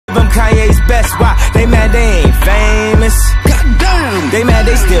That's why they mad they ain't famous. Goddamn, they mad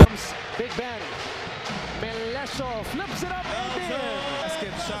they still. Big Ben. Melecio flips it up and in.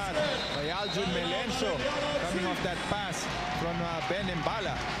 Basket shot by Aljun Melecio coming off that pass from Ben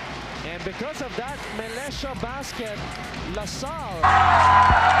Mbala. And because of that Melecio basket, LaSalle.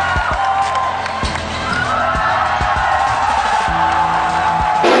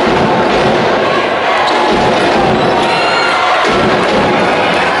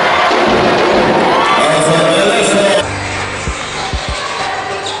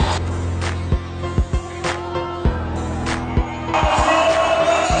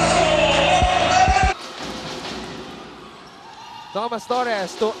 Thomas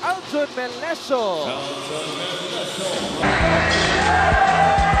Torres to Aljun Melecio.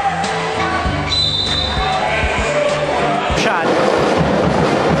 Shot.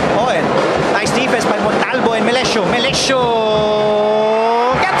 Oh, and nice defense by Montalvo and Melecio. Melecio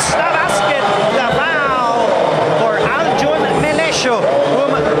gets the basket. The foul for Aljun Melecio,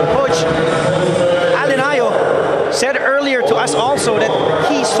 whom Coach Alinayo said earlier to us also that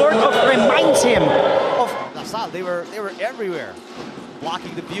he sort of reminds him of LaSalle. They were everywhere.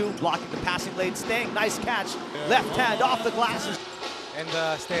 Blocking the view, blocking the passing lane, staying. Nice catch. Left hand off the glasses. And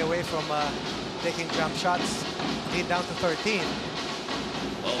stay away from taking jump shots. Lead down to 13.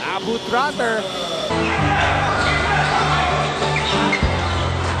 Abu Trotter.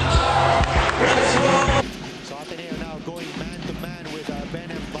 So Ateneo now going man-to-man with Ben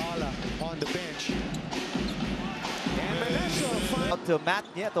Mbala on the bench. And Melecio Out to Matt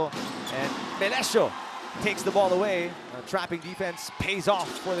Nieto, and Melecio takes the ball away. Trapping defense pays off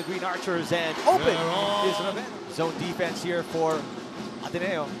for the Green Archers, and open is Raven. Zone defense here for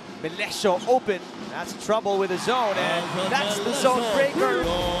Ateneo. Melecio open. That's trouble with the zone, and that's the zone breaker.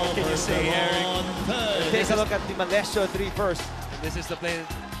 What can you say, Eric? Take a look at the Melecio 3 first. This is the play.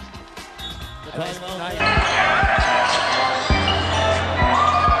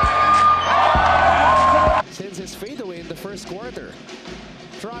 Since his fadeaway in the first quarter.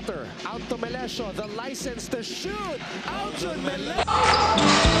 Trotter out to Melecio, the license to shoot. Aljun Melecio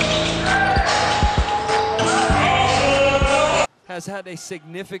has had a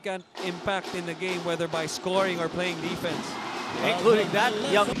significant impact in the game, whether by scoring or playing defense. Including that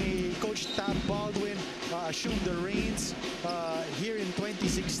young. Coach Tab Baldwin assumed the reins here in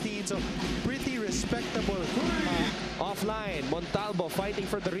 2016, so pretty respectable. offline. Montalvo fighting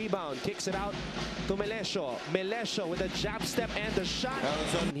for the rebound, kicks it out to Melecio. Melecio with a jab step and the shot.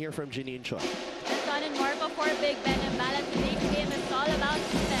 Here from Janine Chua. Son and Marco for Big Ben and Bala today's game is all about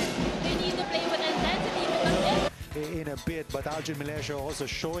defense. They need to play with intensity because in a bit, but Aljun Melecio also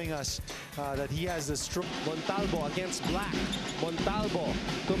showing us that he has the strong. Montalvo against Black. Montalvo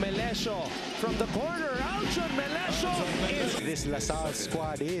to Melecio from the corner. Aljun Melecio is This LaSalle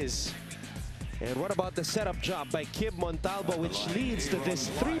squad is. And what about the setup job by Kib Montalvo, which leads to this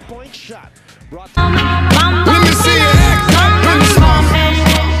three-point shot? Brought Let me see it.